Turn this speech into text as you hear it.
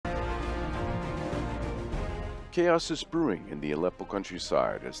Chaos is brewing in the Aleppo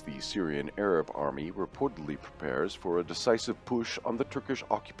countryside as the Syrian Arab army reportedly prepares for a decisive push on the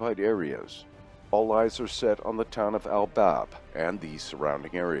Turkish-occupied areas. All eyes are set on the town of Al-Bab and the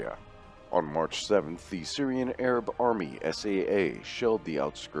surrounding area. On March 7th, the Syrian Arab Army SAA shelled the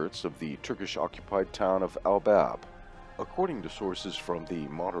outskirts of the Turkish-occupied town of Al-Bab. According to sources from the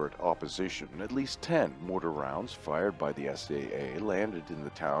moderate opposition, at least 10 mortar rounds fired by the SAA landed in the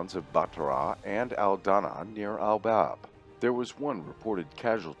towns of Batra and Al-Dana near Al-Bab. There was one reported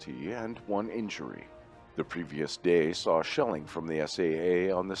casualty and one injury. The previous day saw shelling from the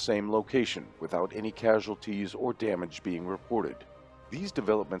SAA on the same location, without any casualties or damage being reported. These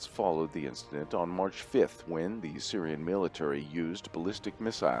developments followed the incident on March 5th when the Syrian military used ballistic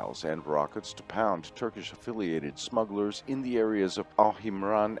missiles and rockets to pound Turkish-affiliated smugglers in the areas of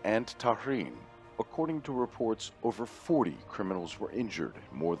Al-Himran and Tahrin. According to reports, over 40 criminals were injured,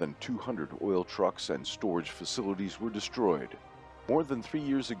 more than 200 oil trucks and storage facilities were destroyed. More than 3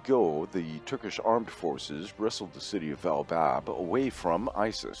 years ago, the Turkish armed forces wrestled the city of Al-Bab away from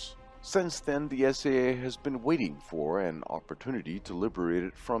ISIS. Since then, the SAA has been waiting for an opportunity to liberate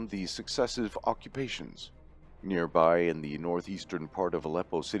it from the successive occupations. Nearby, in the northeastern part of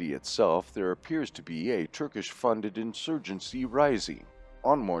Aleppo city itself, there appears to be a Turkish-funded insurgency rising.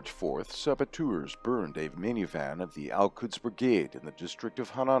 On March 4th, saboteurs burned a minivan of the Al-Quds Brigade in the district of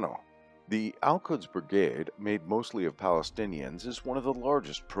Hanano. The Al-Quds Brigade, made mostly of Palestinians, is one of the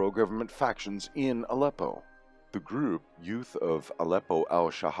largest pro-government factions in Aleppo. The group, Youth of Aleppo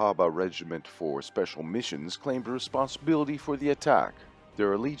al-Shahaba Regiment for Special Missions, claimed responsibility for the attack.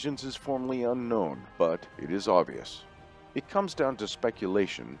 Their allegiance is formally unknown, but it is obvious. It comes down to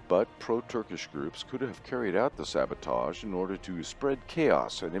speculation, but pro-Turkish groups could have carried out the sabotage in order to spread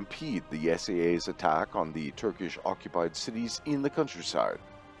chaos and impede the SAA's attack on the Turkish-occupied cities in the countryside.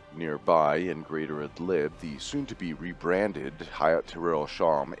 Nearby, in Greater Idlib, the soon-to-be rebranded Hayat Tahrir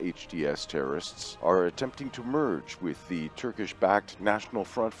al-Sham HTS terrorists are attempting to merge with the Turkish-backed National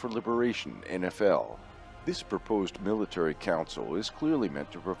Front for Liberation (NFL). This proposed military council is clearly meant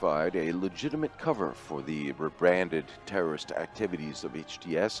to provide a legitimate cover for the rebranded terrorist activities of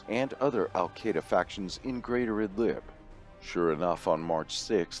HTS and other al-Qaeda factions in Greater Idlib. Sure enough, on March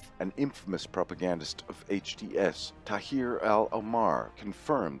 6th, an infamous propagandist of HTS, Tahir al-Omar,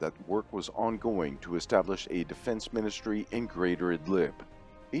 confirmed that work was ongoing to establish a defense ministry in Greater Idlib.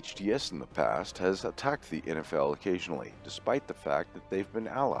 HTS in the past has attacked the NFL occasionally, despite the fact that they've been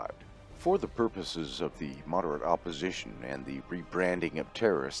allied. For the purposes of the moderate opposition and the rebranding of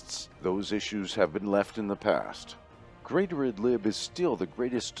terrorists, those issues have been left in the past. Greater Idlib is still the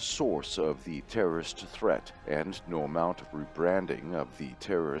greatest source of the terrorist threat, and no amount of rebranding of the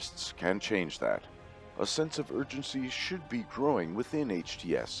terrorists can change that. A sense of urgency should be growing within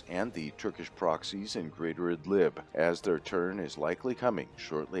HTS and the Turkish proxies in Greater Idlib, as their turn is likely coming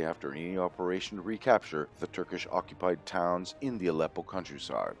shortly after any operation to recapture the Turkish-occupied towns in the Aleppo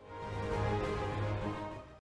countryside.